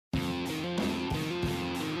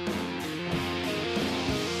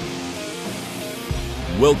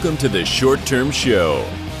Welcome to the Short Term Show,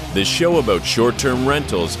 the show about short-term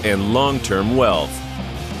rentals and long-term wealth,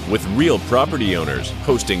 with real property owners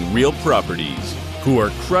hosting real properties who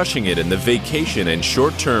are crushing it in the vacation and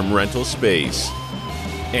short-term rental space.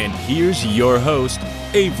 And here's your host,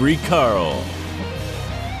 Avery Carl.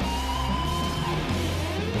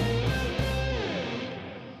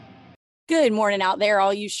 Good morning out there,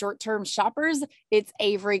 all you short-term shoppers. It's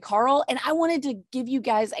Avery Carl, and I wanted to give you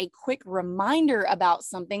guys a quick reminder about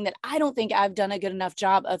something that I don't think I've done a good enough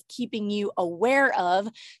job of keeping you aware of.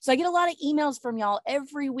 So I get a lot of emails from y'all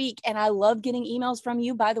every week, and I love getting emails from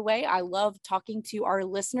you. By the way, I love talking to our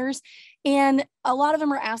listeners, and a lot of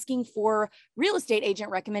them are asking for real estate agent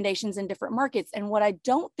recommendations in different markets. And what I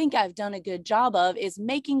don't think I've done a good job of is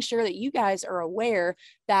making sure that you guys are aware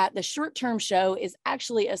that the Short Term Show is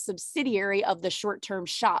actually a subsidiary of the Short Term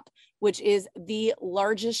Shop, which is the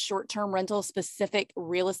largest short-term rental specific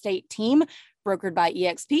real estate team brokered by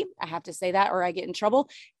EXP. I have to say that or I get in trouble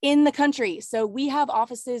in the country. So we have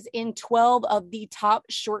offices in 12 of the top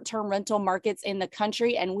short-term rental markets in the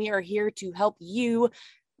country, and we are here to help you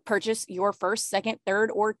purchase your first, second, third,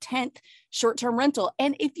 or 10th short-term rental.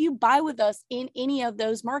 And if you buy with us in any of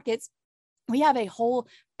those markets, we have a whole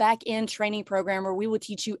back-end training program where we will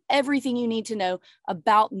teach you everything you need to know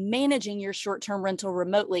about managing your short-term rental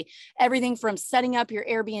remotely. Everything from setting up your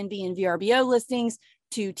Airbnb and VRBO listings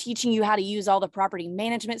to teaching you how to use all the property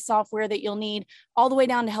management software that you'll need, all the way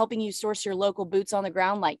down to helping you source your local boots on the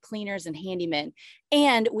ground like cleaners and handymen.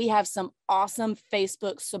 And we have some awesome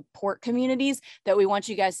Facebook support communities that we want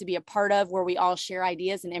you guys to be a part of, where we all share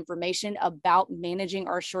ideas and information about managing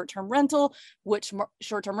our short-term rental, which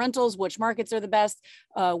short-term rentals, which markets are the best,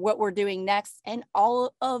 what we're doing next, and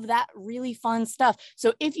all of that really fun stuff.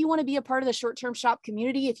 So if you want to be a part of the Short-Term Shop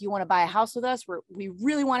community, if you want to buy a house with us, we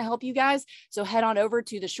really want to help you guys. So head on over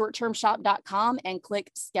to theshorttermshop.com and click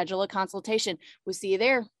schedule a consultation. We'll see you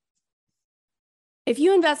there. If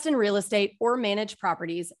you invest in real estate or manage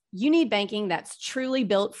properties, you need banking that's truly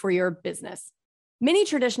built for your business. Many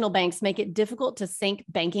traditional banks make it difficult to sync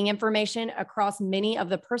banking information across many of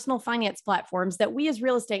the personal finance platforms that we as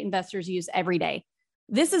real estate investors use every day.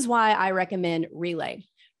 This is why I recommend Relay.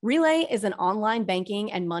 Relay is an online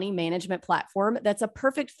banking and money management platform that's a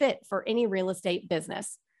perfect fit for any real estate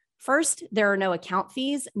business. First, there are no account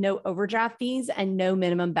fees, no overdraft fees, and no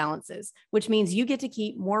minimum balances, which means you get to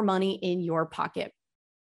keep more money in your pocket.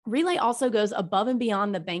 Relay also goes above and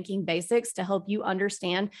beyond the banking basics to help you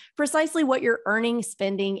understand precisely what you're earning,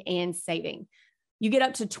 spending, and saving. You get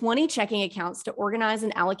up to 20 checking accounts to organize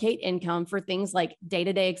and allocate income for things like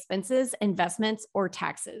day-to-day expenses, investments, or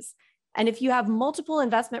taxes. And if you have multiple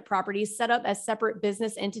investment properties set up as separate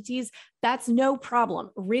business entities, that's no problem.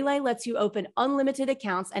 Relay lets you open unlimited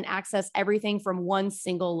accounts and access everything from one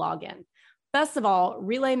single login. Best of all,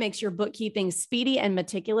 Relay makes your bookkeeping speedy and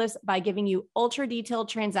meticulous by giving you ultra-detailed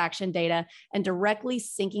transaction data and directly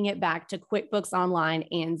syncing it back to QuickBooks Online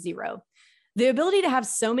and Xero. The ability to have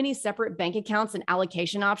so many separate bank accounts and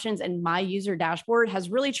allocation options in my user dashboard has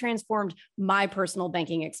really transformed my personal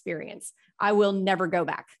banking experience. I will never go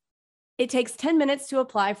back. It takes 10 minutes to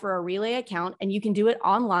apply for a Relay account, and you can do it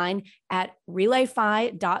online at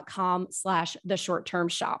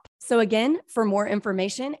relayfi.com/theshorttermshop. So again, for more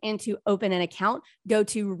information and to open an account, go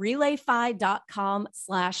to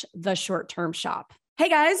relayfi.com/theshorttermshop. Hey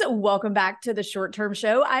guys, welcome back to the Short Term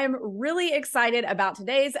Show. I am really excited about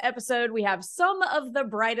today's episode. We have some of the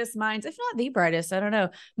brightest minds, if not the brightest, I don't know,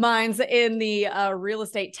 minds in the real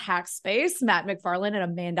estate tax space. Matt McFarland and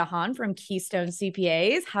Amanda Hahn from Keystone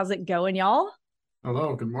CPAs. How's it going, y'all?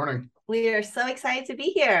 Hello, good morning. We are so excited to be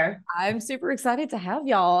here. I'm super excited to have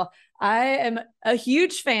y'all. I am a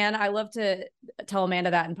huge fan. I love to tell Amanda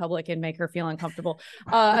that in public and make her feel uncomfortable.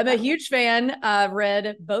 I'm a huge fan. I've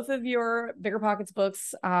read both of your Bigger Pockets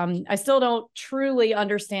books. I still don't truly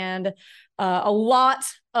understand a lot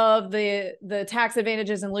of the tax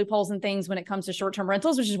advantages and loopholes and things when it comes to short-term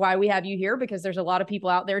rentals, which is why we have you here, because there's a lot of people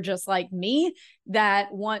out there just like me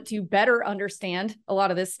that want to better understand a lot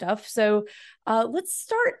of this stuff. So let's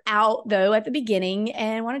start out though at the beginning.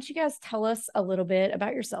 And why don't you guys tell us a little bit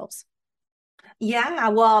about yourselves? Yeah,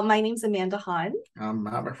 well, my name's Amanda Hahn. I'm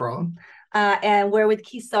Matt McFarland. And we're with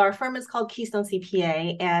Keystone. Our firm is called Keystone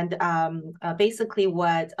CPA. And basically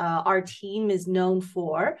what our team is known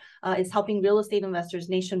for is helping real estate investors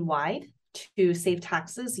nationwide to save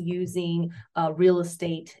taxes using real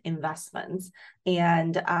estate investments.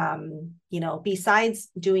 And, besides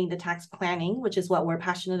doing the tax planning, which is what we're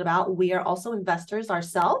passionate about, we are also investors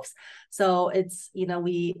ourselves. So it's,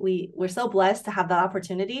 we're so blessed to have that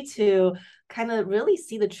opportunity to kind of really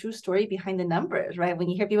see the true story behind the numbers, right? When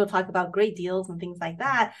you hear people talk about great deals and things like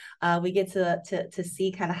that, we get to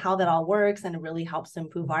see kind of how that all works, and it really helps to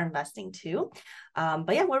improve our investing too.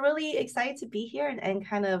 But yeah, we're really excited to be here and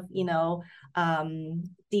kind of,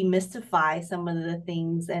 demystify some of the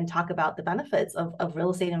things and talk about the benefits of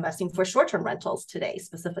real estate investing for short-term rentals today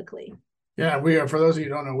specifically. Yeah, we are. For those of you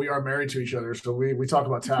who don't know, we are married to each other, so we talk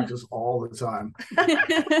about taxes all the time.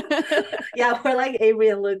 Yeah, we're like Avery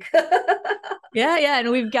and Luke. Yeah, and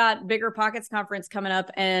we've got Bigger Pockets conference coming up,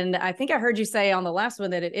 and I think I heard you say on the last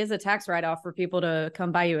one that it is a tax write-off for people to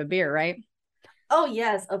come buy you a beer, right? Oh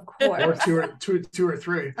yes, of course. Or two or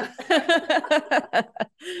three. I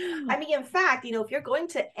mean, in fact, if you're going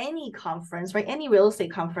to any conference, right, any real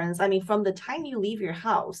estate conference, I mean, from the time you leave your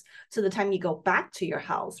house to the time you go back to your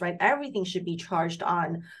house, right, everything should be charged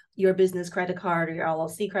on your business credit card or your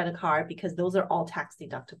LLC credit card, because those are all tax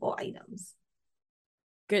deductible items.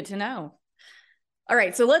 Good to know. All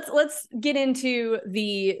right, so let's get into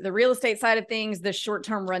the real estate side of things, the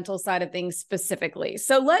short-term rental side of things specifically.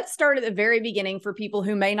 So let's start at the very beginning for people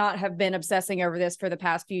who may not have been obsessing over this for the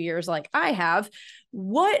past few years like I have.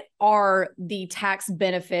 What are the tax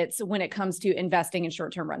benefits when it comes to investing in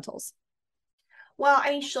short-term rentals? Well,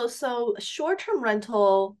 I mean, so short-term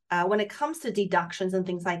rental, when it comes to deductions and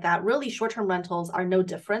things like that, really short-term rentals are no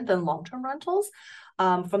different than long-term rentals.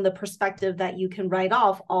 From the perspective that you can write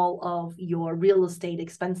off all of your real estate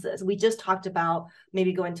expenses. We just talked about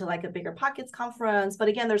maybe going to like a Bigger Pockets conference, but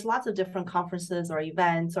again, there's lots of different conferences or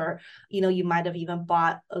events, or, you might have even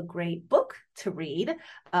bought a great book to read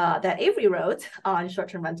that Avery wrote on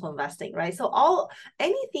short-term rental investing, right? So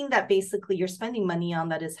anything that basically you're spending money on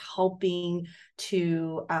that is helping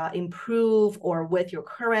to improve or with your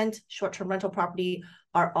current short-term rental property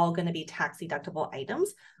are all going to be tax deductible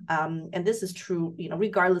items. And this is true,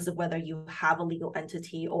 regardless of whether you have a legal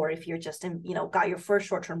entity or if you're just got your first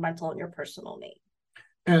short-term rental in your personal name.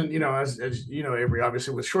 And, as you know, Avery,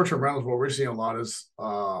 obviously with short-term rentals, what we're seeing a lot is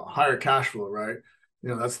higher cash flow, right?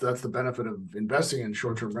 That's the benefit of investing in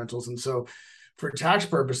short-term rentals. And so for tax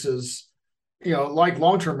purposes, like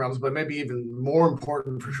long-term rentals, but maybe even more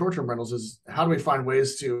important for short-term rentals is how do we find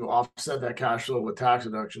ways to offset that cash flow with tax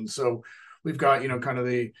deductions? So we've got, kind of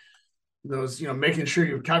those, making sure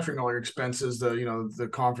you're capturing all your expenses, the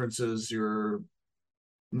conferences, your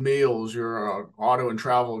meals, your auto and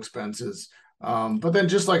travel expenses. But then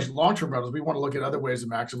just like long-term rentals, we want to look at other ways to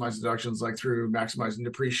maximize deductions, like through maximizing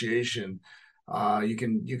depreciation. You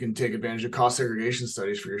can take advantage of cost segregation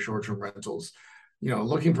studies for your short-term rentals,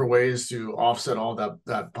 looking for ways to offset all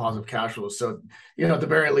that positive cash flow. So, at the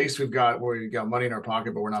very least, we've got money in our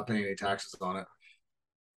pocket, but we're not paying any taxes on it.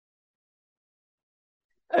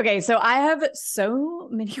 Okay, so I have so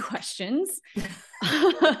many questions.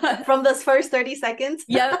 From those first 30 seconds?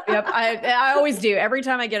 Yep. I always do. Every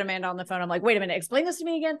time I get Amanda on the phone, I'm like, wait a minute, explain this to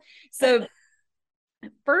me again. So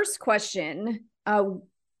first question,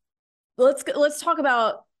 let's talk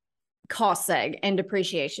about cost seg and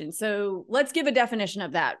depreciation. So let's give a definition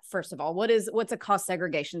of that. First of all, what's a cost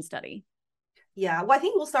segregation study? Yeah, well, I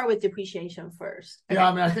think we'll start with depreciation first. Yeah,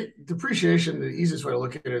 I mean, I think depreciation, the easiest way to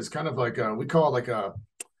look at it is kind of like we call it like a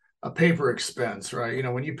paper expense, right?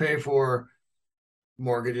 When you pay for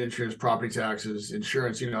mortgage, insurance, property taxes,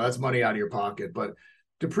 insurance, that's money out of your pocket. But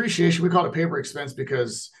depreciation, we call it a paper expense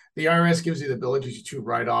because the IRS gives you the ability to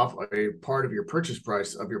write off a part of your purchase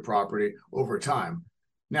price of your property over time.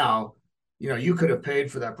 Now, you could have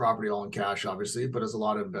paid for that property all in cash, obviously, but as a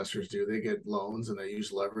lot of investors do, they get loans and they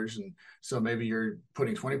use leverage. And so maybe you're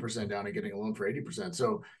putting 20% down and getting a loan for 80%.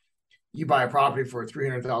 So you buy a property for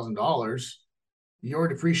 $300,000, your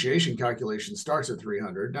depreciation calculation starts at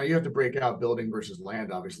 $300,000. Now you have to break out building versus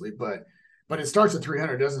land, obviously, but it starts at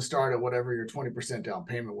 $300,000. It doesn't start at whatever your 20% down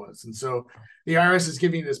payment was. And so the IRS is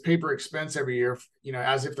giving you this paper expense every year,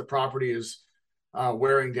 as if the property is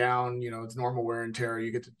wearing down, it's normal wear and tear.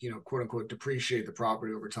 You get to, quote unquote, depreciate the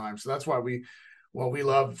property over time. So that's why we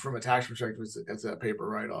love from a tax perspective is that paper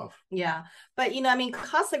write-off. Yeah. But,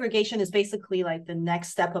 cost segregation is basically like the next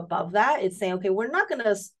step above that. It's saying, okay, we're not going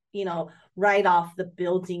to, write off the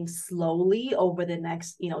building slowly over the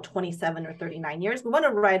next, 27 or 39 years. We want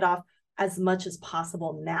to write off as much as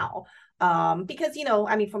possible now. Because,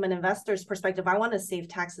 from an investor's perspective, I want to save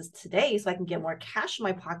taxes today so I can get more cash in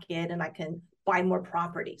my pocket and I can buy more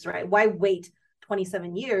properties, right? Why wait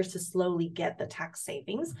 27 years to slowly get the tax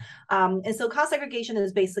savings. And so cost segregation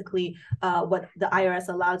is basically what the IRS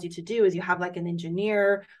allows you to do is you have like an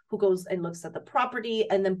engineer who goes and looks at the property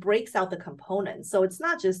and then breaks out the components. So it's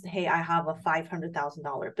not just, hey, I have a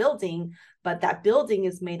 $500,000 building, but that building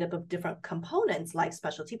is made up of different components like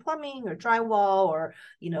specialty plumbing or drywall or,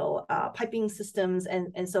 piping systems.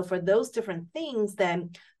 And so for those different things, then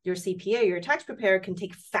your CPA, your tax preparer can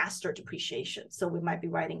take faster depreciation. So we might be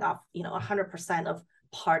writing off, 100% of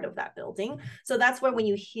part of that building. So that's where when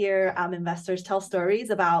you hear investors tell stories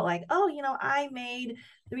about like, oh, I made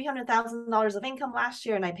 $300,000 of income last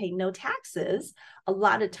year and I paid no taxes. A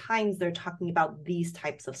lot of times they're talking about these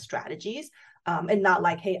types of strategies. And not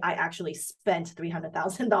like, hey, I actually spent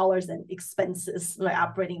 $300,000 in expenses by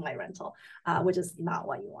operating my rental, which is not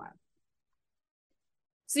what you want.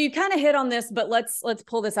 So you kind of hit on this, but let's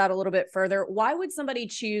pull this out a little bit further. Why would somebody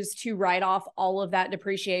choose to write off all of that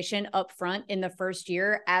depreciation up front in the first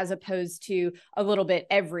year as opposed to a little bit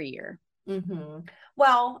every year? Mm-hmm.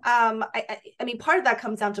 Well, I mean, part of that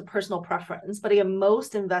comes down to personal preference, but again,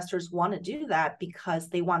 most investors want to do that because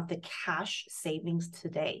they want the cash savings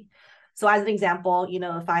today. So as an example,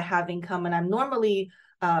 if I have income and I'm normally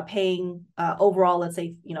paying overall, let's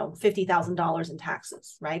say, $50,000 in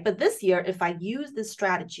taxes, right? But this year, if I use this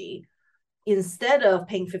strategy, instead of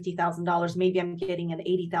paying $50,000, maybe I'm getting an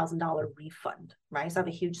 $80,000 refund, right? So I have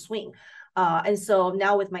a huge swing. And so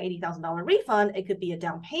now with my $80,000 refund, it could be a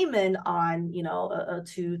down payment on, a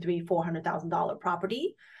 $200,000, $300,000, $400,000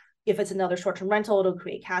 property. If it's another short-term rental, it'll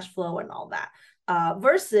create cash flow and all that.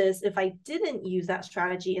 Versus if I didn't use that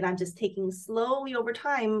strategy and I'm just taking slowly over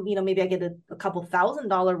time, maybe I get a couple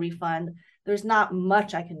 $1,000 refund. There's not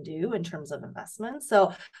much I can do in terms of investment.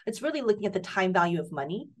 So it's really looking at the time value of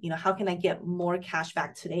money. How can I get more cash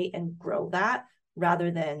back today and grow that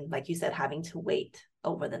rather than, like you said, having to wait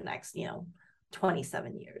over the next,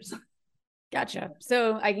 27 years. Gotcha.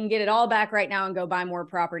 So I can get it all back right now and go buy more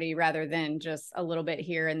property rather than just a little bit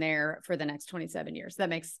here and there for the next 27 years. That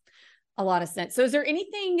makes a lot of sense. So is there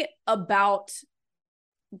anything about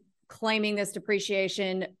claiming this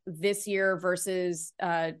depreciation this year versus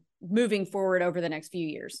moving forward over the next few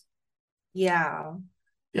years? Yeah.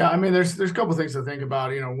 Yeah, I mean, there's a couple of things to think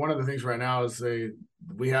about. One of the things right now is the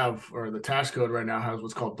tax code right now has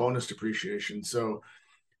what's called bonus depreciation. So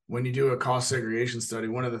when you do a cost segregation study,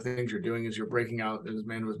 one of the things you're doing is you're breaking out, as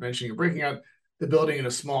Amanda was mentioning, you're breaking out the building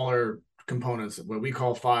into smaller components, what we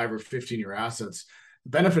call 5 or 15-year assets. The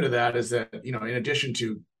benefit of that is that, in addition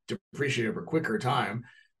to depreciate over quicker time,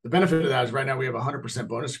 the benefit of that is right now we have 100%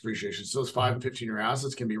 bonus depreciation. So those 5 and 15-year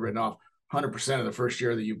assets can be written off 100% of the first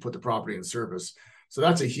year that you put the property in service. So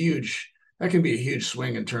that can be a huge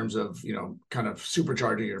swing in terms of, kind of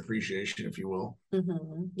supercharging your appreciation, if you will.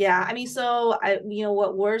 Mm-hmm. Yeah. I mean, so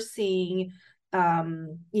what we're seeing,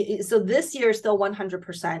 so this year is still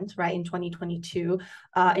 100%, right? In 2022,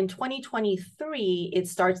 in 2023, it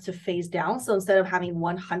starts to phase down. So instead of having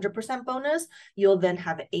 100% bonus, you'll then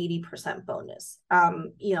have 80% bonus.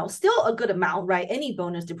 Still a good amount, right? Any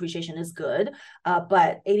bonus depreciation is good,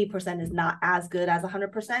 but 80% is not as good as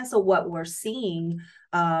 100%. So what we're seeing,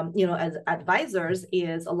 as advisors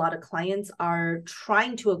is a lot of clients are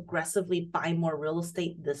trying to aggressively buy more real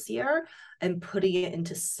estate this year and putting it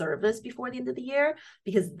into service before the end of the year,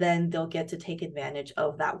 because then they'll get to take advantage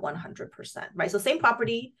of that 100%, right? So same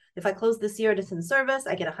property, if I close this year and it's in service,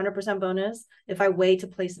 I get 100% bonus. If I wait to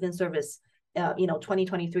place it in service,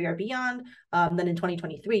 2023 or beyond, then in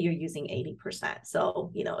 2023, you're using 80%.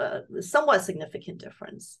 So, a somewhat significant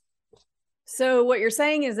difference. So what you're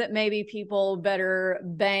saying is that maybe people better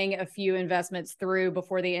bang a few investments through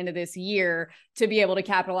before the end of this year to be able to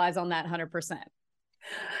capitalize on that 100%.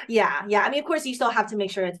 Yeah. I mean, of course, you still have to make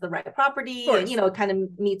sure it's the right property and, it kind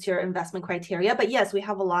of meets your investment criteria. But yes, we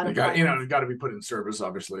have a lot of, it's got to be put in service,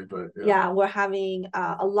 obviously. But yeah, we're having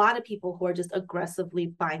a lot of people who are just aggressively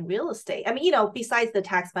buying real estate. I mean, besides the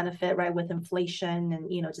tax benefit, right, with inflation and,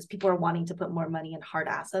 just people are wanting to put more money in hard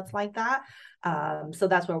assets like that. So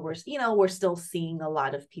that's where we're still seeing a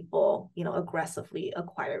lot of people, aggressively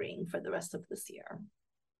acquiring for the rest of this year.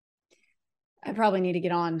 I probably need to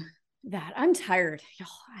get on that. I'm tired.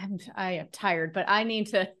 I am tired, but I need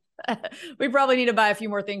to, we probably need to buy a few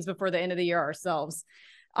more things before the end of the year ourselves.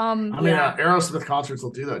 Aerosmith concerts will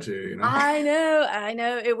do that too, I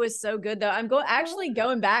know. It was so good though. I'm actually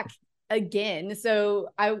going back again. So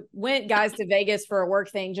I went, guys, to Vegas for a work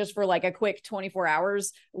thing just for like a quick 24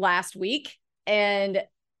 hours last week. And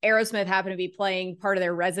Aerosmith happened to be playing part of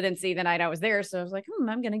their residency the night I was there. So I was like,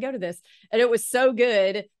 I'm going to go to this. And it was so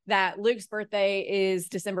good that Luke's birthday is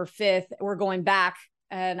December 5th. We're going back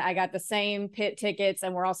and I got the same pit tickets,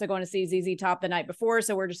 and we're also going to see ZZ Top the night before.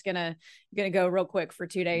 So we're just gonna go real quick for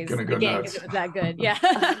 2 days Gonna go again nuts. because it was that good. Yeah.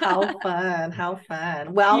 How fun. How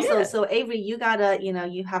fun. Well, Yeah. so Avery, you gotta, you're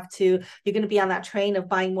gonna be on that train of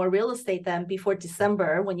buying more real estate then before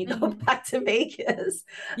December when you go back to Vegas.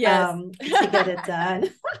 Yes. To get it done.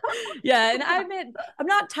 Yeah. And I admit, I'm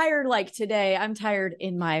not tired like today. I'm tired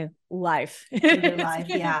in my life. In your life,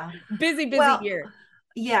 yeah. Busy year.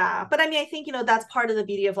 Yeah. But I mean, I think, that's part of the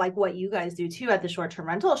beauty of like what you guys do too at the short-term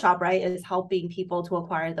rental shop, right? Is helping people to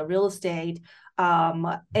acquire the real estate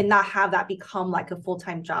and not have that become like a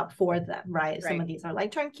full-time job for them, right? Some of these are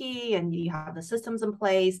like turnkey and you have the systems in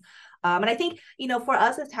place. And I think, for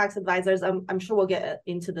us as tax advisors, I'm sure we'll get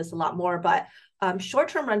into this a lot more, but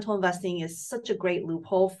short-term rental investing is such a great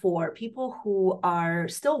loophole for people who are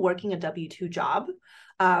still working a W-2 job.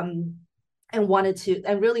 And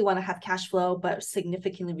really want to have cash flow, but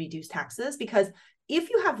significantly reduce taxes. Because if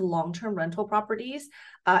you have long-term rental properties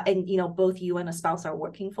and, both you and a spouse are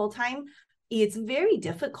working full-time, it's very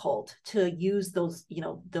difficult to use those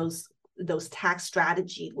tax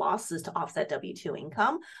strategy losses to offset W-2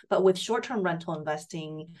 income. But with short-term rental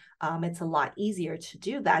investing, it's a lot easier to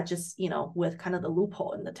do that, just, with kind of the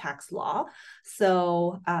loophole in the tax law.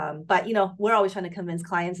 So, but, we're always trying to convince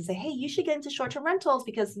clients to say, hey, you should get into short-term rentals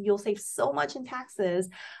because you'll save so much in taxes.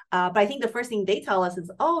 But I think the first thing they tell us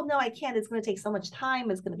is, oh, no, I can't. It's going to take so much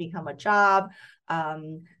time. It's going to become a job.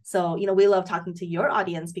 So, we love talking to your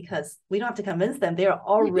audience because we don't have to convince them. They're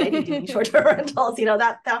already doing short-term rentals.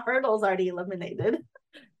 That hurdle's already eliminated.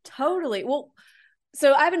 Totally. Well,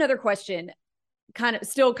 so I have another question, kind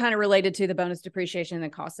of related to the bonus depreciation and the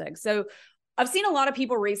cost seg. So I've seen a lot of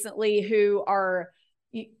people recently who are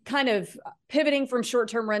kind of pivoting from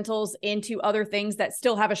short-term rentals into other things that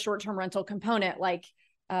still have a short-term rental component, like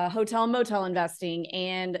hotel and motel investing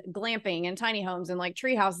and glamping and tiny homes and like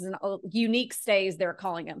tree houses and unique stays, they're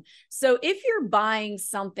calling them. So if you're buying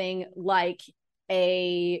something like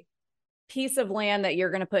a piece of land that you're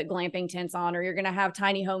going to put glamping tents on, or you're going to have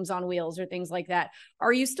tiny homes on wheels or things like that,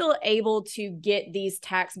 are you still able to get these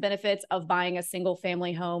tax benefits of buying a single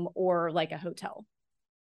family home or like a hotel?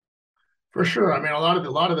 For sure. I mean, a lot of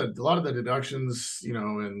the deductions,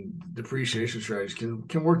 and depreciation strategies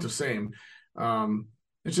can work the same.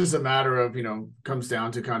 It's just a matter of, comes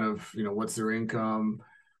down to kind of, what's their income,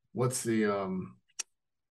 what's the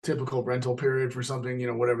typical rental period for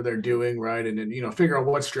something, whatever they're doing, right? And then, figure out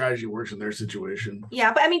what strategy works in their situation.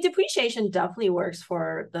 Yeah, but I mean, depreciation definitely works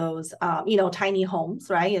for those, tiny homes,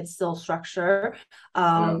 right? It's still structure,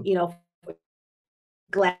 glamping.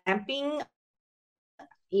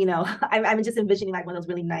 I'm just envisioning like one of those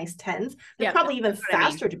really nice tents. They're probably even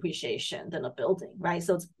faster depreciation than a building, right?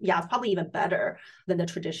 So it's probably even better than the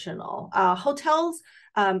traditional hotels.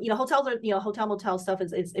 Hotels are, hotel motel stuff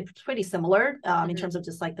it's pretty similar in terms of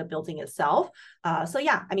just like the building itself. So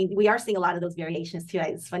yeah, I mean, we are seeing a lot of those variations too.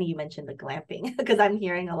 It's funny you mentioned the glamping because I'm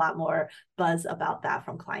hearing a lot more buzz about that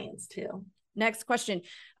from clients too. Next question.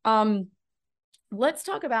 Let's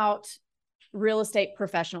talk about real estate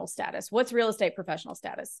professional status. What's real estate professional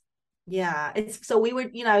status? Yeah,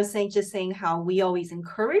 I was saying how we always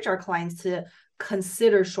encourage our clients to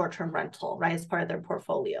consider short-term rental, right, as part of their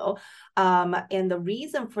portfolio. And the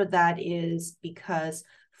reason for that is because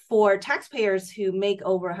for taxpayers who make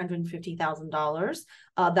over $150,000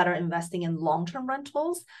 that are investing in long-term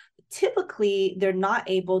rentals, typically they're not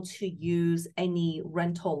able to use any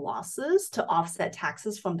rental losses to offset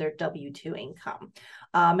taxes from their W-2 income.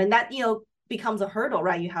 And that, becomes a hurdle,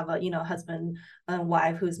 right? You have a, husband and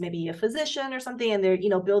wife who's maybe a physician or something, and they're,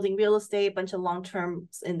 building real estate, a bunch of long-term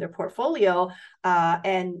in their portfolio.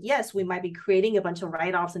 And yes, we might be creating a bunch of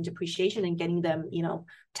write-offs and depreciation and getting them,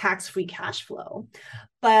 tax-free cash flow.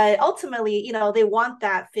 But ultimately, they want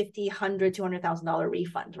that $50,000, $100,000, $200,000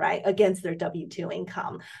 refund, right, against their W-2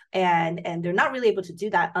 income. And they're not really able to do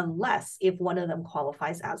that unless if one of them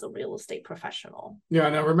qualifies as a real estate professional. Yeah.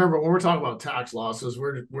 Now remember, when we're talking about tax losses,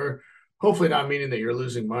 we're hopefully not meaning that you're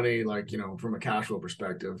losing money, like, from a cash flow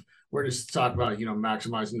perspective. We're just talking about,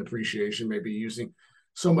 maximizing depreciation, maybe using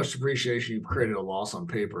so much depreciation, you've created a loss on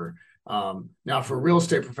paper. Now for a real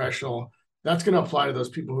estate professional, that's going to apply to those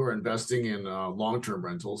people who are investing in long-term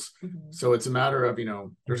rentals. Mm-hmm. So it's a matter of,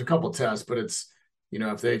 there's a couple of tests, but it's,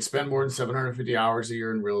 if they spend more than 750 hours a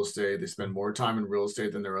year in real estate, they spend more time in real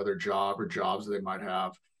estate than their other job or jobs that they might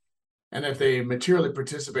have. And if they materially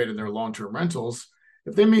participate in their long-term rentals,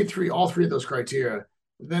 if they meet all three of those criteria,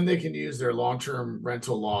 then they can use their long-term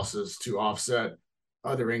rental losses to offset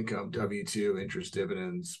other income, W-2, interest,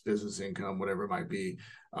 dividends, business income, whatever it might be,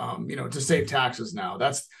 to save taxes now.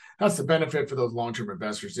 That's the benefit for those long-term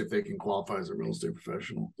investors if they can qualify as a real estate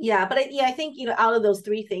professional. Yeah, but I think, out of those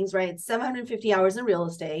three things, right, 750 hours in real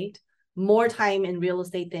estate, more time in real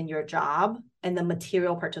estate than your job, and the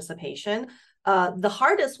material participation. The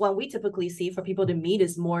hardest one we typically see for people to meet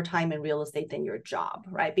is more time in real estate than your job,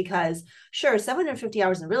 right? Because sure, 750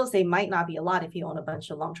 hours in real estate might not be a lot if you own a bunch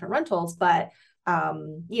of long-term rentals, but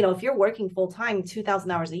if you're working full-time 2,000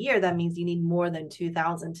 hours a year, that means you need more than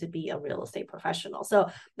 2,000 to be a real estate professional. So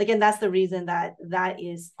again, that's the reason that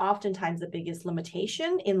is oftentimes the biggest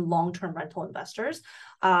limitation in long-term rental investors,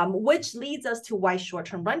 which leads us to why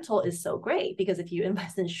short-term rental is so great. Because if you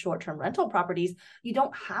invest in short-term rental properties, you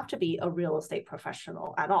don't have to be a real estate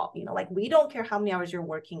professional at all. Like, we don't care how many hours you're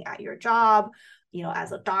working at your job,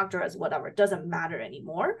 as a doctor, as whatever, it doesn't matter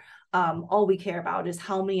anymore. All we care about is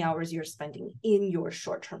how many hours you're spending in your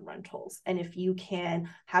short-term rentals. And if you can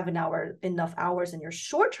have enough hours in your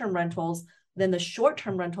short-term rentals, then the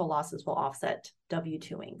short-term rental losses will offset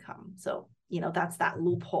W-2 income. So, that's that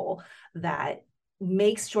loophole that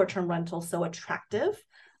makes short-term rentals so attractive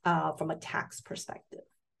from a tax perspective.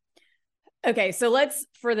 Okay, so let's,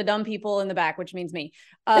 for the dumb people in the back, which means me,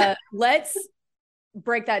 let's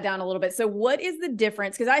break that down a little bit. So what is the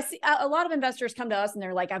difference? Because I see a lot of investors come to us and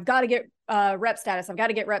they're like, I've got to get rep status. I've got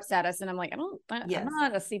to get rep status. And I'm like, I'm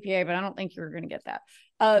not a CPA, but I don't think you're going to get that.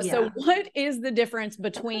 So what is the difference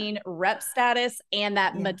between rep status and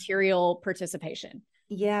that material participation?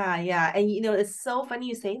 Yeah. And, it's so funny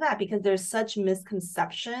you say that, because there's such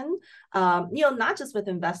misconception, not just with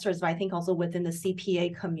investors, but I think also within the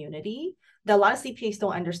CPA community, that a lot of CPAs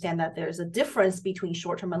don't understand that there's a difference between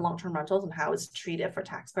short-term and long-term rentals and how it's treated for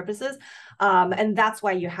tax purposes. And that's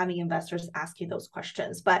why you're having investors ask you those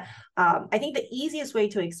questions. But I think the easiest way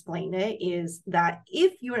to explain it is that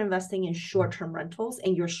if you're investing in short-term rentals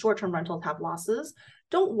and your short-term rentals have losses,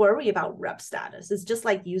 don't worry about rep status. It's just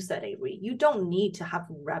like you said, Avery, you don't need to have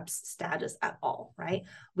reps status at all, right?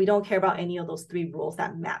 We don't care about any of those three rules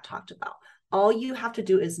that Matt talked about. All you have to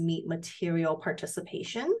do is meet material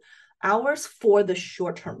participation hours for the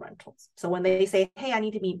short-term rentals. So when they say, hey, I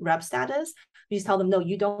need to meet rep status, you just tell them, no,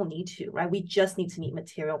 you don't need to, right? We just need to meet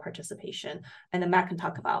material participation. And then Matt can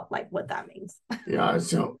talk about like what that means. Yeah,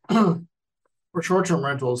 so for short-term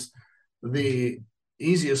rentals, the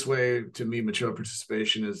easiest way to meet material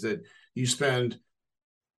participation is that you spend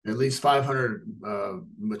at least 500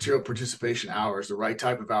 material participation hours, the right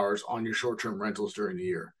type of hours, on your short-term rentals during the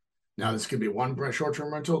year. Now, this could be one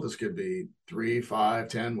short-term rental. This could be 3, 5,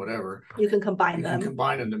 10, whatever. You can combine them. You can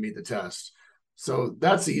combine them to meet the test. So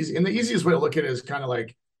that's easy. And the easiest way to look at it is kind of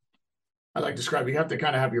like, I like to describe, you have to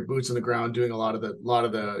kind of have your boots on the ground doing a lot of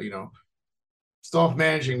the,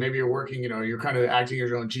 self-managing. Maybe you're working, you're kind of acting as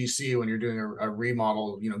your own GC when you're doing a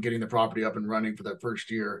remodel, getting the property up and running for that first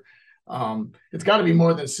year. It's got to be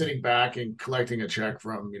more than sitting back and collecting a check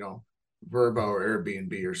from, Vrbo or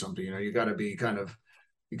Airbnb or something. You got to be kind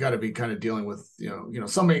of dealing with,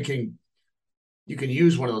 somebody you can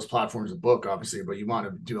use one of those platforms to book, obviously, but you want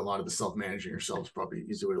to do a lot of the self-managing yourself. Is probably an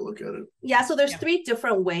easy way to look at it. Yeah. So there's 3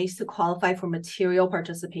 different ways to qualify for material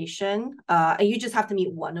participation. And you just have to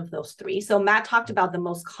meet one of those 3. So Matt talked about the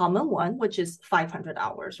most common one, which is 500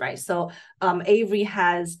 hours, right? So Avery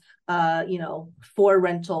has, 4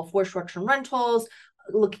 short-term rentals.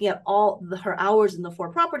 Looking at all her hours in the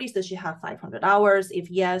 4 properties, does she have 500 hours? If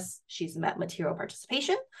yes, she's met material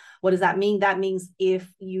participation. What does that mean? That means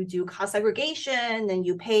if you do cost segregation and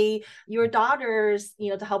you pay your daughters,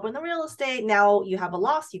 to help in the real estate, now you have a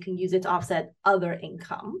loss, you can use it to offset other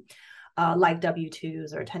income, like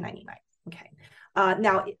W-2s or 1099. Okay.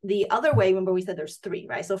 Now, the other way, remember we said there's 3,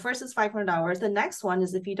 right? So first is 500 hours. The next one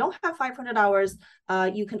is if you don't have 500 hours,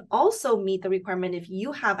 you can also meet the requirement if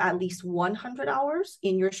you have at least 100 hours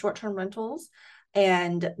in your short-term rentals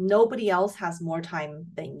and nobody else has more time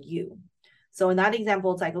than you. So in that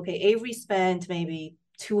example, it's like, okay, Avery spent maybe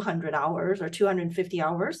 200 hours or 250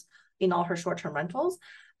 hours in all her short-term rentals.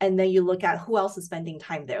 And then you look at who else is spending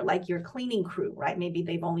time there, like your cleaning crew, right? Maybe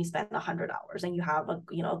they've only spent 100 hours and you have a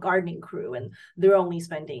gardening crew and they're only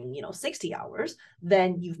spending, 60 hours.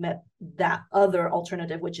 Then you've met that other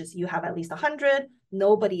alternative, which is you have at least 100.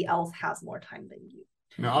 Nobody else has more time than you.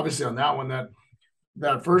 Now, obviously on that one,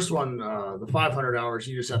 that first one, the 500 hours,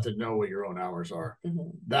 you just have to know what your own hours are. Mm-hmm.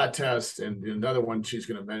 That test, and another one she's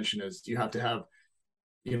going to mention is you have to have,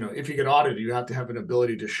 if you get audited, you have to have an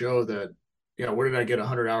ability to show that, where did I get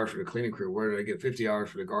 100 hours for the cleaning crew? Where did I get 50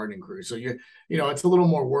 hours for the gardening crew? So it's a little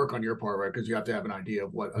more work on your part, right? Because you have to have an idea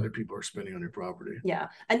of what other people are spending on your property. Yeah.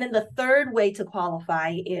 And then the third way to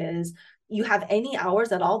qualify is, you have any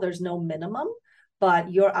hours at all, there's no minimum,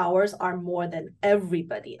 but your hours are more than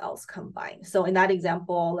everybody else combined. So in that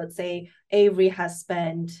example, let's say Avery has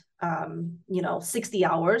spent 60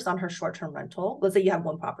 hours on her short-term rental. Let's say you have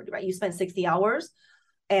one property, right? You spent 60 hours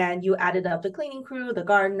and you added up the cleaning crew, the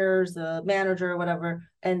gardeners, the manager, whatever,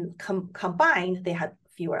 and combined, they had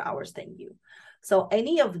fewer hours than you. So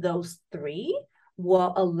any of those three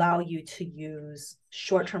will allow you to use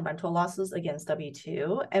short-term rental losses against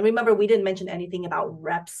W-2. And remember, we didn't mention anything about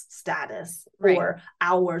reps status or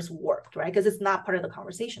hours worked, right? Because it's not part of the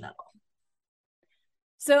conversation at all.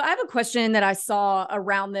 So I have a question that I saw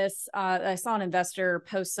around this. I saw an investor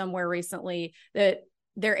post somewhere recently that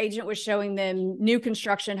their agent was showing them new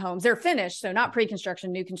construction homes. They're finished, so not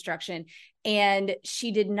pre-construction, new construction. And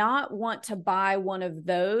she did not want to buy one of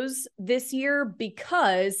those this year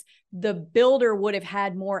because the builder would have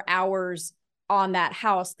had more hours on that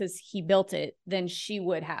house because he built it than she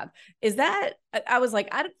would have. Is that, I was like,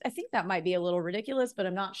 I think that might be a little ridiculous, but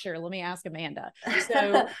I'm not sure. Let me ask Amanda.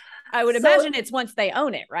 So I would imagine it's once they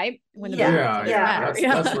own it, right? When the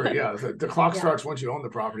that's where, the clock starts once you own the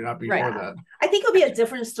property, not before that. I think it'll be a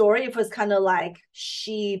different story if it was kind of like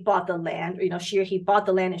she bought the land, she or he bought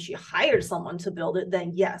the land and she hired someone to build it,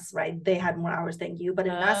 then yes, right? They had more hours than you. But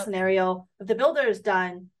in that scenario, if the builder is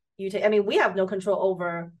done, we have no control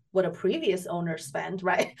over what a previous owner spent,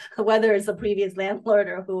 right? Whether it's a previous landlord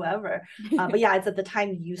or whoever. But yeah, it's at the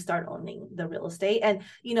time you start owning the real estate. And,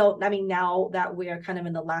 now that we're kind of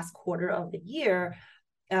in the last quarter of the year,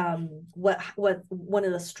 what one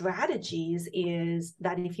of the strategies is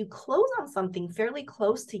that if you close on something fairly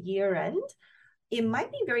close to year end, it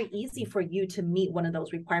might be very easy for you to meet one of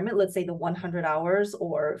those requirements, let's say the 100 hours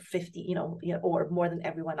or 50, or more than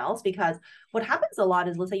everyone else. Because what happens a lot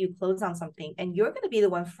is, let's say you close on something and you're going to be the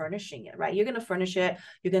one furnishing it, right? You're going to furnish it,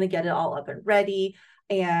 you're going to get it all up and ready,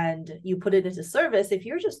 and you put it into service. If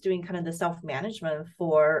you're just doing kind of the self-management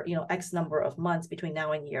for, X number of months between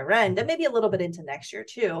now and year end, and maybe a little bit into next year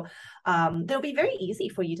too, it'll be very easy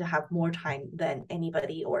for you to have more time than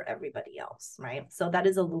anybody or everybody else, right? So that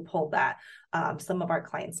is a loophole that some of our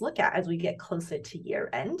clients look at as we get closer to year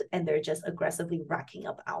end, and they're just aggressively racking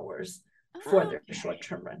up hours for their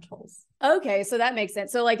short-term rentals. Okay, so that makes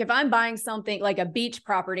sense. So like if I'm buying something like a beach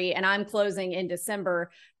property and I'm closing in December,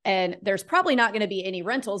 and there's probably not going to be any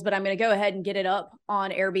rentals, but I'm going to go ahead and get it up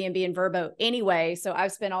on Airbnb and Vrbo anyway. So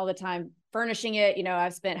I've spent all the time furnishing it.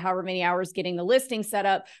 I've spent however many hours getting the listing set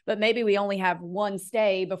up, but maybe we only have one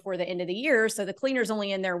stay before the end of the year. So the cleaner's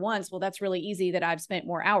only in there once. Well, that's really easy that I've spent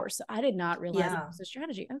more hours. So I did not realize it was a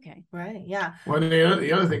strategy. Okay. Right. Yeah. Well,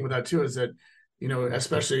 the other thing with that too is that,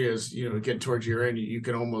 especially as, get towards year end, you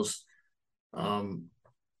can almost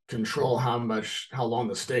control how long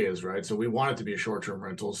the stay is, right? So we want it to be a short-term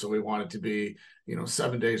rental. So we want it to be,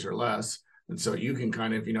 7 days or less. And so you can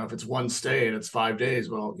kind of, if it's one stay and it's 5 days,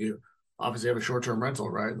 well, you obviously have a short-term rental,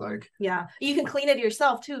 right? Yeah, you can clean it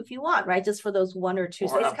yourself too, if you want, right? Just for those 1 or 2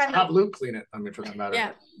 stays. Have Luke clean it. For that matter.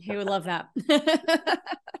 Yeah, he would love that.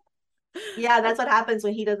 Yeah, that's what happens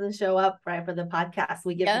when he doesn't show up, right, for the podcast.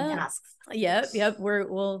 We give him tasks. Yep.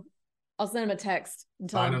 I'll send him a text and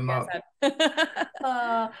tell him up.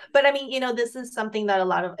 But this is something that a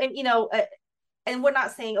lot of, and we're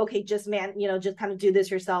not saying, okay, just kind of do this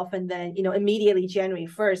yourself. And then, immediately January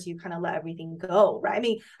 1st, you kind of let everything go,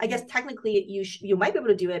 right? I guess technically you might be able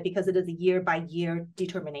to do it because it is a year by year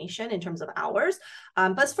determination in terms of hours.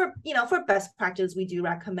 But for best practice, we do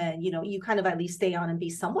recommend, you kind of at least stay on and be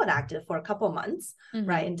somewhat active for a couple of months,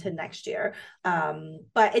 right, into next year.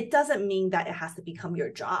 But it doesn't mean that it has to become your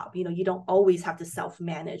job. You don't always have to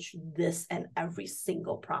self-manage this and every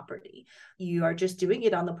single property. You are just doing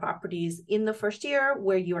it on the properties in the first year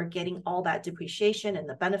where you are getting all that depreciation and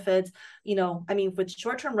the benefits. With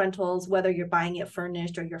short-term rentals, whether you're buying it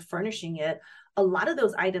furnished or you're furnishing it, a lot of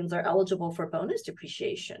those items are eligible for bonus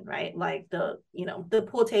depreciation, right? Like the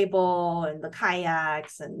pool table and the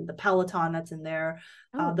kayaks and the Peloton that's in there.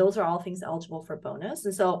 Those are all things eligible for bonus.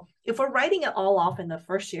 And so if we're writing it all off in the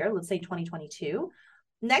first year, let's say 2022,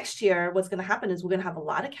 next year, what's going to happen is we're going to have a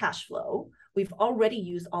lot of cash flow. We've already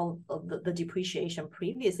used all of the depreciation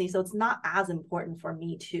previously. So it's not as important for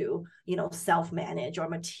me to, self-manage or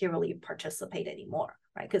materially participate anymore,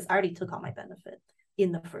 right? Because I already took all my benefit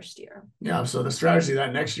in the first year. Yeah. So the strategy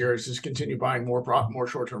that next year is just continue buying more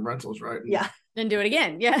short-term rentals, right? Yeah. Then do it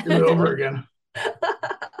again. Yeah. Do it over again.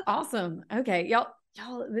 Awesome. Okay. Y'all,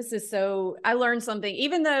 this is I learned something,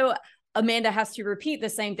 even though Amanda has to repeat the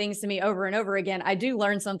same things to me over and over again, I do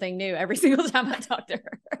learn something new every single time I talk to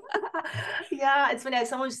her. Yeah, it's funny.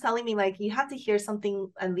 Someone was telling me like you have to hear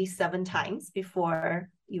something at least 7 times before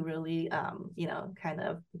you really, kind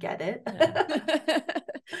of get it.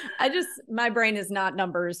 My brain is not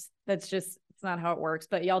numbers. It's not how it works,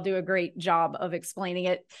 but y'all do a great job of explaining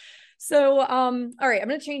it. So, all right, I'm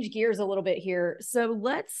going to change gears a little bit here. So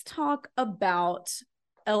let's talk about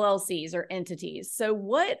LLCs or entities. So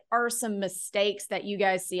what are some mistakes that you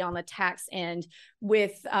guys see on the tax end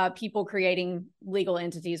with people creating legal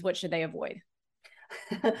entities? What should they avoid?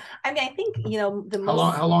 I mean, I think,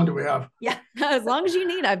 how long do we have? Yeah. As long as you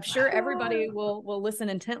need. I'm sure everybody will listen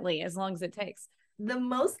intently as long as it takes. The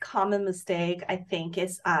most common mistake, I think,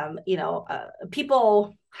 is,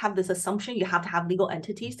 people have this assumption you have to have legal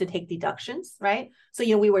entities to take deductions, right? So,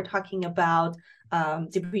 we were talking about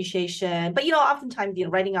depreciation, but, oftentimes,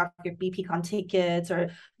 writing off your BPCon tickets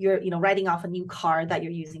or you're, writing off a new car that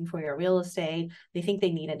you're using for your real estate. They think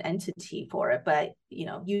they need an entity for it, but,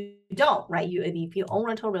 you don't, right? If you own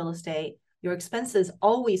rental real estate, your expenses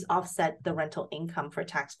always offset the rental income for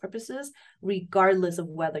tax purposes, regardless of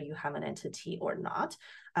whether you have an entity or not.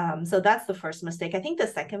 So that's the first mistake. I think the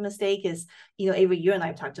second mistake is, Avery, you and I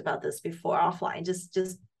have talked about this before offline,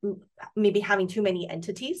 just maybe having too many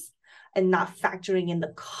entities and not factoring in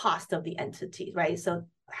the cost of the entity, right? So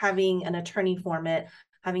having an attorney form it,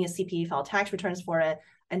 having a CPA file tax returns for it,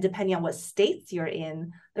 and depending on what states you're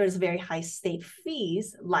in, there's very high state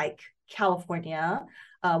fees like California,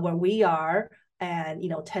 where we are, and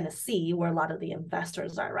Tennessee, where a lot of the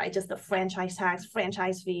investors are, right? Just the franchise tax,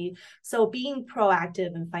 franchise fee. So being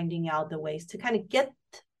proactive and finding out the ways to kind of get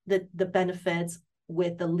the benefits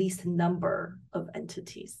with the least number of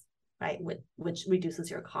entities, right? Which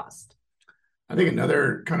reduces your cost. I think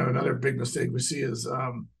another big mistake we see is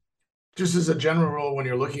just as a general rule, when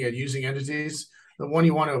you're looking at using entities, the one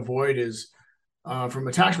you want to avoid is, from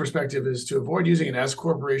a tax perspective, is to avoid using an S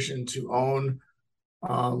corporation to own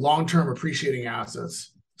long-term appreciating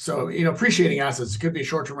assets. So, appreciating assets could be a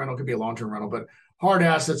short-term rental, could be a long-term rental, but hard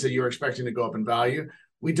assets that you're expecting to go up in value,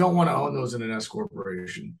 we don't want to own those in an S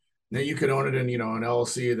corporation. Now, you could own it in, an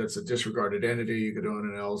LLC that's a disregarded entity. You could own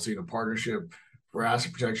an LLC in a partnership for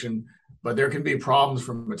asset protection, but there can be problems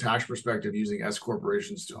from a tax perspective using S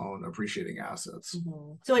corporations to own appreciating assets.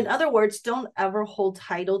 Mm-hmm. So in other words, don't ever hold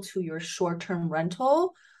title to your short-term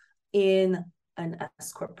rental in an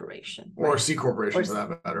S corporation, or C corporation, for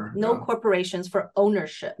that matter. No corporations for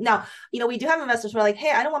ownership. Now, we do have investors who are like,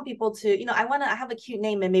 hey, I don't want people to, I have a cute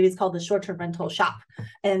name and maybe it's called the short-term rental shop.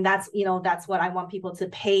 And that's, that's what I want people to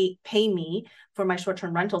pay me for my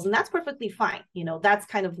short-term rentals. And that's perfectly fine. That's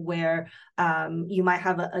kind of where you might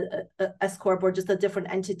have a S corp or just a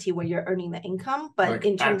different entity where you're earning the income. But like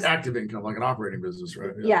in terms active income, like an operating business,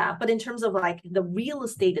 right? Yeah. But in terms of like the real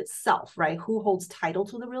estate itself, right? Who holds title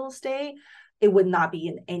to the real estate? It would not be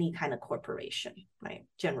in any kind of corporation, right?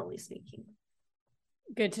 Generally speaking.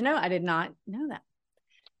 Good to know. I did not know that.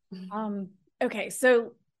 Okay,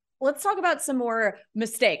 so let's talk about some more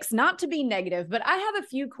mistakes, not to be negative, but I have a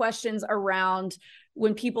few questions around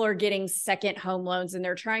when people are getting second home loans and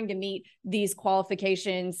they're trying to meet these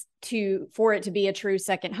qualifications for it to be a true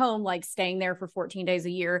second home, like staying there for 14 days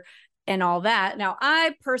a year and all that. Now,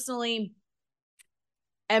 I personally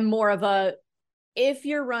am more of a, if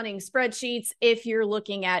you're running spreadsheets, if you're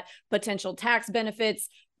looking at potential tax benefits,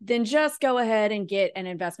 then just go ahead and get an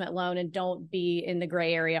investment loan and don't be in the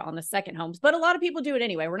gray area on the second homes. But a lot of people do it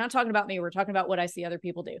anyway. We're not talking about me. We're talking about what I see other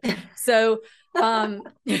people do. So I'm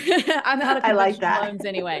out of conventional loans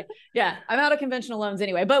anyway. Yeah, I'm out of conventional loans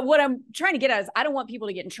anyway. But what I'm trying to get at is I don't want people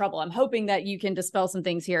to get in trouble. I'm hoping that you can dispel some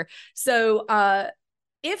things here. So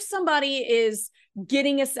if somebody is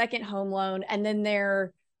getting a second home loan and then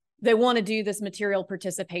they want to do this material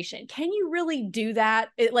participation, can you really do that?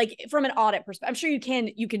 Like from an audit perspective, I'm sure you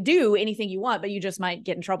can do anything you want, but you just might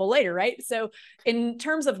get in trouble later, right? So in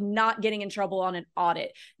terms of not getting in trouble on an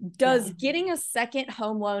audit, does getting a second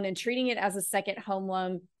home loan and treating it as a second home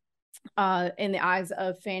loan in the eyes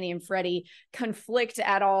of Fannie and Freddie conflict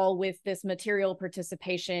at all with this material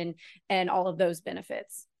participation and all of those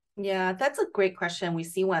benefits? Yeah, that's a great question. We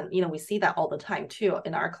see we see that all the time too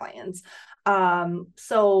in our clients.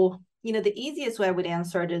 So, the easiest way I would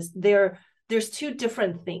answer it is there's two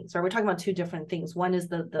different things, right? We're talking about two different things. One is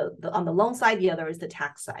the on the loan side, the other is the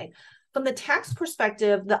tax side. From the tax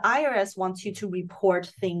perspective, the IRS wants you to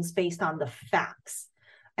report things based on the facts.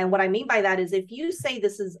 And what I mean by that is if you say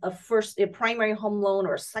this is a primary home loan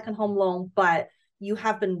or a second home loan, but you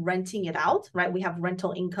have been renting it out, right? We have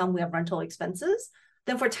rental income, we have rental expenses.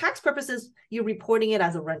 Then for tax purposes, you're reporting it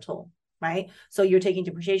as a rental, right? So you're taking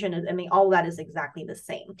depreciation. I mean, all that is exactly the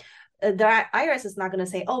same. The IRS is not going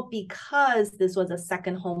to say, oh, because this was a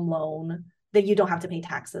second home loan, that you don't have to pay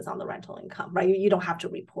taxes on the rental income, right? You don't have to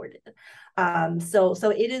report it. So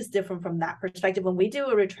it is different from that perspective. When we do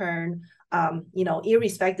a return,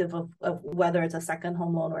 irrespective of whether it's a second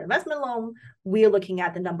home loan or investment loan, we're looking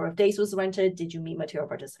at the number of days was rented. Did you meet material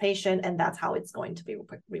participation? And that's how it's going to be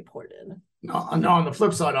reported. No, on the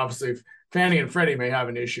flip side, obviously, Fannie and Freddie may have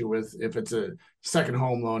an issue with if it's a second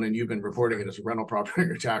home loan and you've been reporting it as a rental property in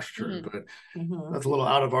your tax return, but that's a little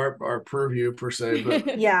out of our purview per se.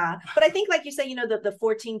 But yeah, but I think, like you say, the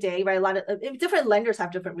 14-day, right? A lot of different lenders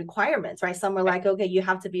have different requirements, right? Some are like, okay, you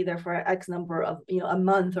have to be there for X number of, a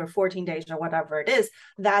month or 14 days or whatever it is.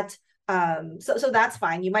 That so that's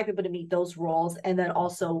fine. You might be able to meet those rules and then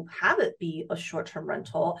also have it be a short-term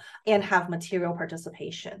rental and have material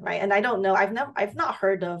participation, right? And I don't know, I've not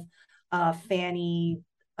heard of Fannie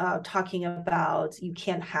talking about you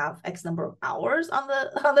can't have X number of hours on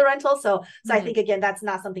the rental. So I think, again, that's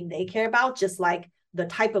not something they care about, just like the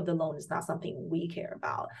type of the loan is not something we care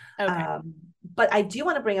about. Okay. But I do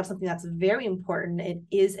want to bring up something that's very important. It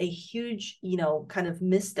is a huge, kind of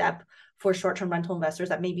misstep for short-term rental investors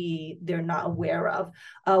that maybe they're not aware of,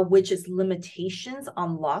 which is limitations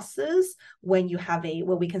on losses when you have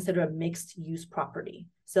what we consider a mixed use property.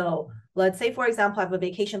 So let's say, for example, I have a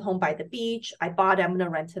vacation home by the beach. I bought it, I'm going to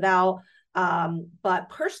rent it out. But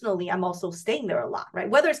personally, I'm also staying there a lot, right?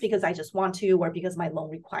 Whether it's because I just want to or because my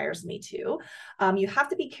loan requires me to. You have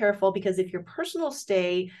to be careful, because if your personal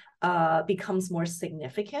stay becomes more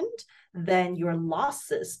significant, then your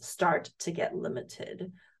losses start to get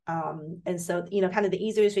limited. And so, kind of the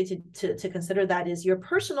easiest way to consider that is your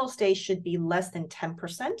personal stay should be less than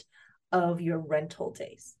 10% of your rental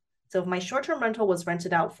days. So if my short-term rental was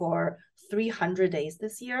rented out for 300 days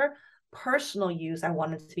this year, personal use, I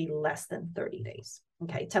want it to be less than 30 days.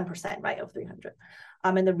 Okay, 10%, right, of 300.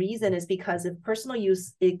 And the reason is because if personal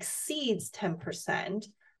use exceeds 10%,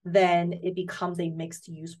 then it becomes a mixed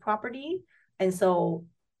use property. And so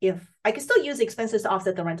if I can still use expenses to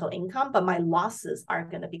offset the rental income, but my losses are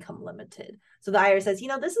going to become limited. So the IRS says,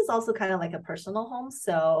 this is also kind of like a personal home.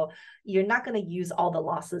 So you're not going to use all the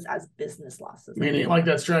losses as business losses. Meaning, like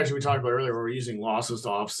that strategy we talked about earlier, where we're using losses to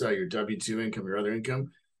offset your W-2 income, your other income.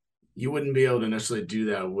 You wouldn't be able to necessarily do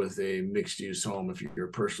that with a mixed use home if your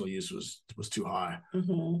personal use was too high.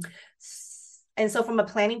 And so from a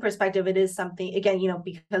planning perspective, it is something, again,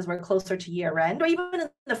 because we're closer to year end, or even in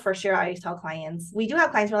the first year, I always tell clients, we do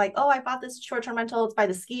have clients who are like, oh, I bought this short-term rental. It's by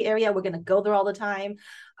the ski area. We're going to go there all the time.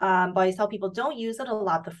 But I always tell people, don't use it a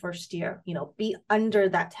lot the first year, be under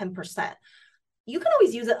that 10%. You can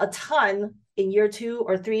always use it a ton in year 2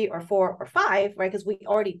 or 3 or 4 or 5, right? Because we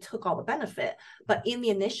already took all the benefit. But in the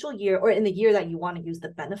initial year, or in the year that you want to use the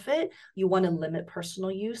benefit, you want to limit personal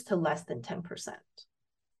use to less than 10%.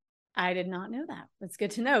 I did not know that. That's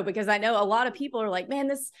good to know, because I know a lot of people are like, man,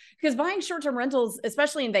 because buying short-term rentals,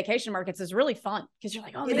 especially in vacation markets, is really fun, because you're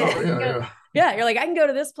like, oh man, you're like, I can go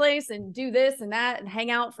to this place and do this and that and hang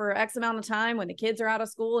out for X amount of time when the kids are out of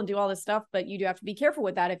school and do all this stuff. But you do have to be careful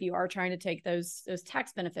with that if you are trying to take those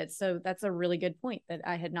tax benefits. So that's a really good point that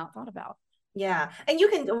I had not thought about. Yeah. And you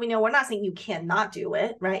can, we're not saying you cannot do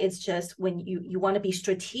it, right? It's just when you want to be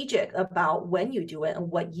strategic about when you do it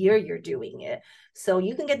and what year you're doing it. So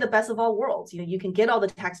you can get the best of all worlds. You can get all the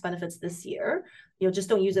tax benefits this year, just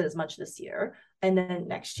don't use it as much this year. And then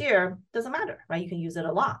next year, doesn't matter, right? You can use it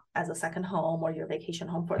a lot as a second home or your vacation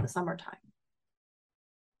home for the summertime.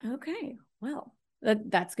 Okay. Well,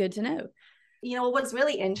 that's good to know. What's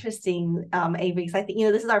really interesting, Avery, because I think,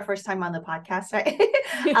 this is our first time on the podcast, right?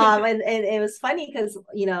 and it was funny because,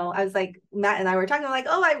 I was like, Matt and I were talking like,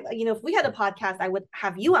 oh, if we had a podcast, I would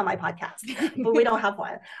have you on my podcast, but we don't have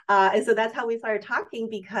one. And so that's how we started talking,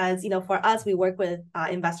 because, for us, we work with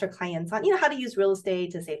investor clients on, how to use real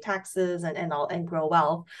estate to save taxes and grow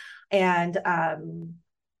wealth. And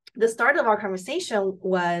the start of our conversation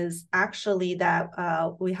was actually that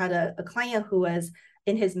we had a client who was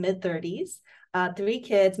in his mid-30s, 3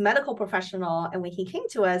 kids, medical professional. And when he came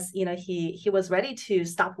to us, he was ready to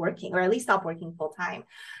stop working, or at least stop working full time.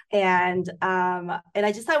 And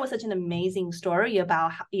I just thought it was such an amazing story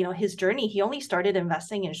about, his journey. He only started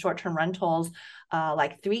investing in short-term rentals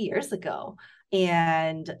like 3 years ago.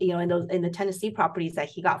 And, you know, in the Tennessee properties that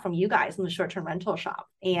he got from you guys in the short-term rental shop.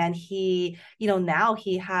 And he, you know, now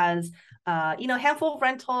he has, you know, a handful of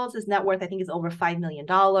rentals. His net worth, I think, is over $5 million.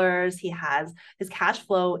 He has, his cash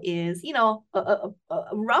flow is, you know,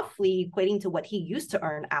 roughly equating to what he used to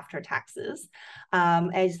earn after taxes.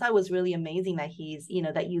 And I just thought it was really amazing that he's, you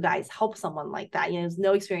know, that you guys help someone like that. You know, there's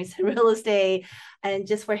no experience in real estate. And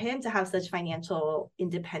just for him to have such financial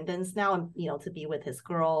independence now and, you know, to be with his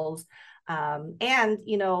girls, and,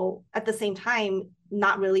 you know, at the same time,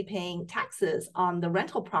 not really paying taxes on the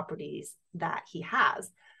rental properties that he has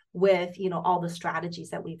with, you know, all the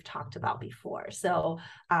strategies that we've talked about before. So,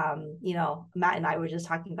 you know, Matt and I were just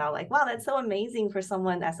talking about like, wow, that's so amazing for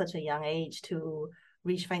someone at such a young age to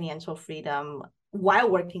reach financial freedom while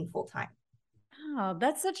working full time. Oh,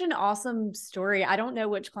 that's such an awesome story. I don't know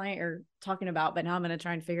which client you're talking about, but now I'm going to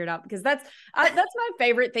try and figure it out, because that's my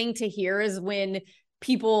favorite thing to hear is when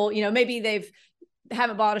people, you know, maybe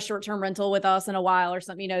haven't bought a short-term rental with us in a while or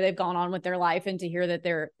something, you know, they've gone on with their life, and to hear that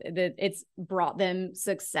that it's brought them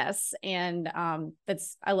success. And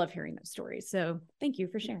I love hearing those stories. So thank you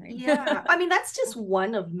for sharing. Yeah. I mean, that's just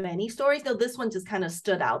one of many stories. Though this one just kind of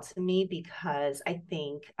stood out to me because I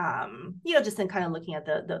think, you know, just in kind of looking at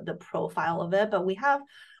the profile of it, but we have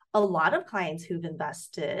a lot of clients who've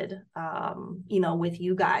invested, you know, with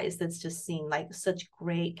you guys that's just seen like such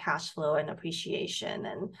great cash flow and appreciation.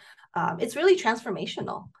 And it's really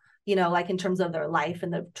transformational, you know, like in terms of their life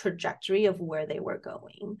and the trajectory of where they were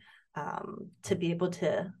going, to be able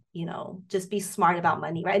to, you know, just be smart about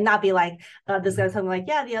money, right? And not be like, this guy's something like,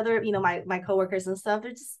 yeah, the other, you know, my coworkers and stuff,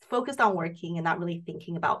 they're just focused on working and not really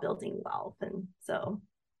thinking about building wealth. And so.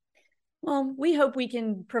 Well, we hope we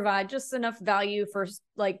can provide just enough value for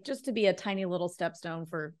like, just to be a tiny little stepstone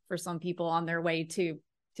for some people on their way to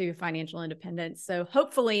financial independence. So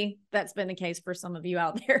hopefully that's been the case for some of you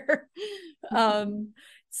out there.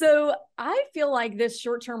 So I feel like this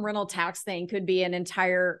short-term rental tax thing could be an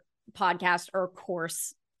entire podcast or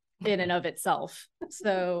course in and of itself.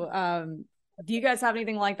 So do you guys have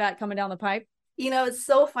anything like that coming down the pipe? You know, it's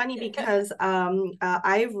so funny because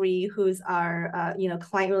Ivory, who's our, you know,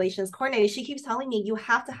 client relations coordinator, she keeps telling me, you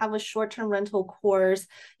have to have a short-term rental course.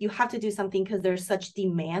 You have to do something because there's such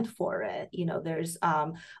demand for it. You know, there's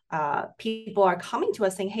people are coming to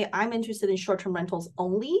us saying, hey, I'm interested in short-term rentals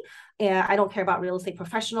only, and I don't care about real estate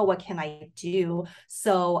professional. What can I do?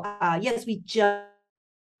 So yes, we just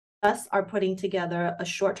are putting together a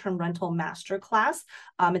short-term rental masterclass.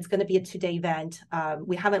 It's going to be a 2-day event.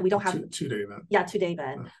 We don't have two-day event. Yeah, 2-day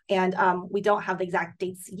event. And we don't have the exact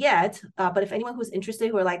dates yet. But if anyone who's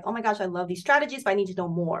interested, who are like, oh my gosh, I love these strategies, but I need to know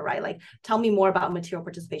more, right? Like, tell me more about material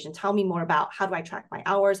participation. Tell me more about how do I track my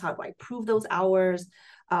hours? How do I prove those hours?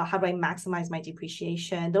 How do I maximize my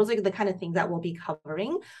depreciation? Those are the kind of things that we'll be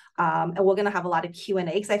covering. And we're going to have a lot of Q&A,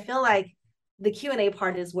 because I feel like the Q&A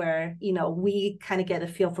part is where, you know, we kind of get a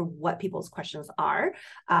feel for what people's questions are.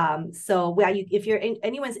 So if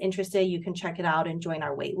anyone's interested, you can check it out and join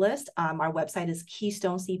our wait list. Our website is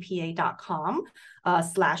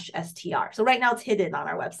keystonecpa.com/STR. So right now it's hidden on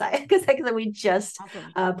our website because we just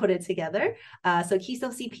put it together. So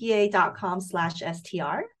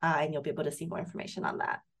keystonecpa.com/STR, and you'll be able to see more information on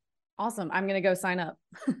that. Awesome. I'm going to go sign up.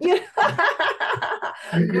 You're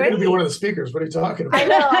going to be one of the speakers. What are you talking about? I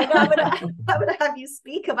know. I'm going to have you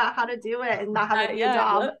speak about how to do it and not have it be a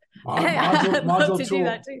job.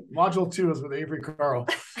 Module 2 is with Avery Carl.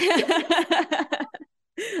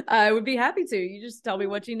 I would be happy to. You just tell me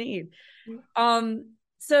what you need.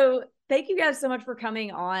 So thank you guys so much for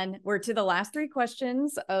coming on. We're to the last 3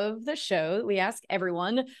 questions of the show. We ask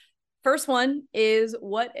everyone. First one is,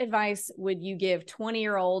 what advice would you give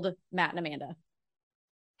 20-year-old Matt and Amanda?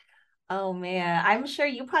 Oh man, I'm sure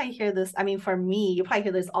you probably hear this. I mean, for me, you probably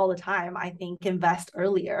hear this all the time. I think invest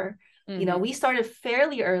earlier. Mm-hmm. You know, we started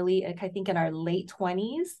fairly early, I think in our late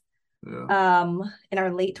 20s. Yeah. In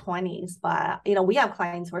our late 20s, but you know, we have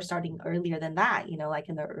clients who are starting earlier than that, you know, like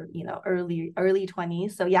in their, you know, early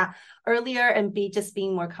 20s. So yeah, earlier, and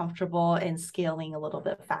being more comfortable and scaling a little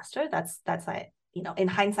bit faster. That's like, you know, in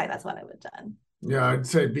hindsight, that's what I would have done. Yeah, I'd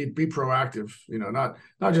say be proactive, you know, not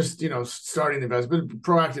just, you know, starting the investment, but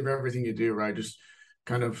proactive in everything you do, right? Just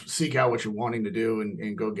kind of seek out what you're wanting to do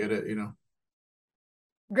and go get it, you know.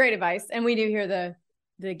 Great advice. And we do hear the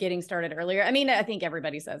getting started earlier. I mean, I think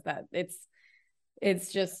everybody says that.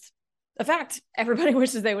 It's just a fact. Everybody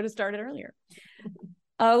wishes they would have started earlier.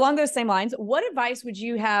 Along those same lines, what advice would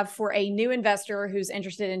you have for a new investor who's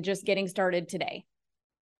interested in just getting started today?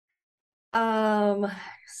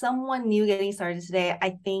 Someone new getting started today,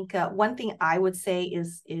 I think one thing I would say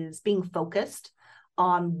is being focused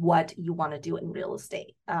on what you want to do in real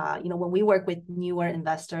estate. When we work with newer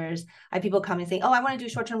investors, I have people coming saying, oh, I want to do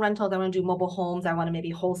short-term rentals, I want to do mobile homes, I want to maybe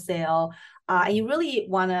wholesale. And you really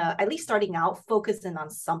want to, at least starting out, focus in on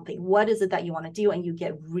something. What is it that you want to do? And you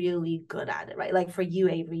get really good at it, right? Like for you,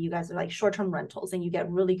 Avery, you guys are like short-term rentals and you get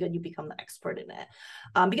really good, you become the expert in it.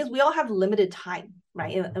 Because we all have limited time,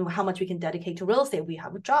 right? And how much we can dedicate to real estate. We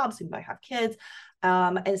have jobs, we might have kids.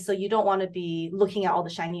 And so you don't want to be looking at all the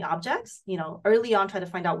shiny objects, early on, try to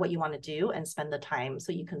find out what you want to do and spend the time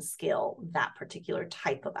so you can scale that particular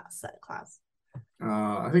type of asset class.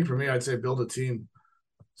 I think for me, I'd say build a team.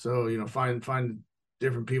 So, find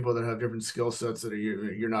different people that have different skill sets that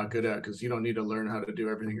you're not good at, because you don't need to learn how to do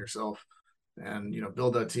everything yourself. And,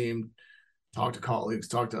 build that team, talk to colleagues,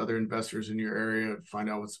 talk to other investors in your area, find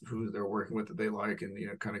out who they're working with that they like,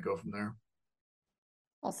 and, kind of go from there.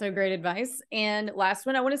 Also great advice. And last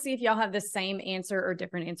one, I want to see if y'all have the same answer or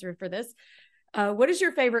different answer for this. What is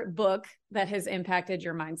your favorite book that has impacted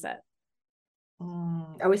your mindset?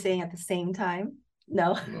 Are we saying at the same time?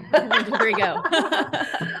 No. Here we go.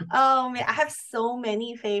 Oh man, I have so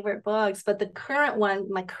many favorite books, but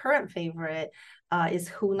my current favorite is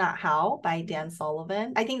Who Not How by Dan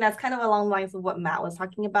Sullivan. I think that's kind of along the lines of what Matt was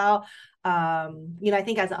talking about. I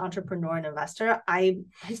think as an entrepreneur and investor,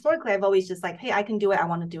 I've always just like, hey, I can do it. I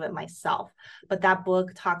want to do it myself. But that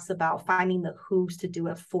book talks about finding the who's to do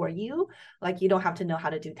it for you. Like you don't have to know how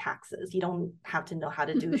to do taxes. You don't have to know how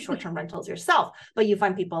to do short-term rentals yourself, but you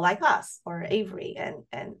find people like us or Avery,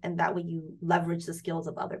 and that way you leverage the skills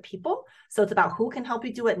of other people. So it's about who can help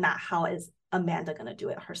you do it, not how is Amanda going to do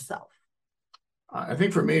it herself. I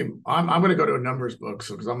think for me, I'm going to go to a numbers book,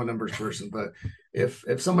 because I'm a numbers person. But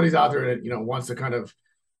if somebody's out there that wants to kind of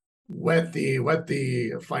wet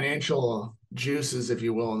the financial juices, if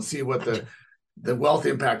you will, and see what the wealth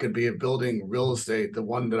impact could be of building real estate, the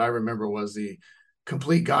one that I remember was the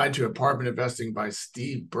Complete Guide to Apartment Investing by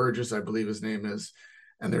Steve Burgess, I believe his name is.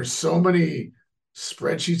 And there's so many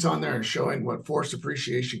spreadsheets on there and showing what forced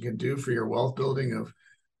appreciation can do for your wealth building of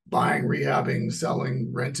buying, rehabbing, selling,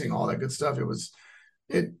 renting, all that good stuff. It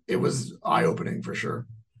was eye-opening for sure.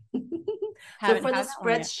 So for the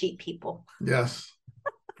spreadsheet people. Yes.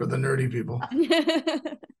 For the nerdy people.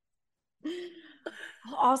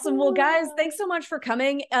 Awesome. Well, guys, thanks so much for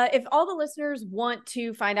coming. If all the listeners want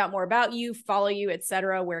to find out more about you, follow you,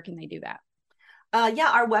 etc., where can they do that?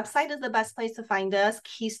 Our website is the best place to find us,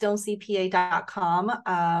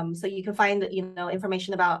 keystonecpa.com. So you can find,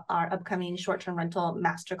 information about our upcoming short-term rental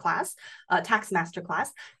masterclass, tax masterclass.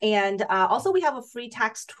 And also we have a free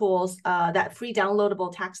tax tools, that free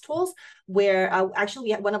downloadable tax tools, where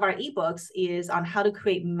actually one of our ebooks is on how to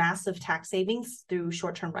create massive tax savings through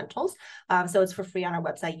short-term rentals. So it's for free on our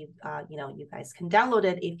website. You guys can download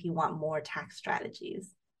it if you want more tax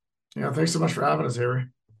strategies. Yeah, thanks so much for having us, Harry.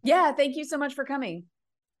 Yeah, thank you so much for coming.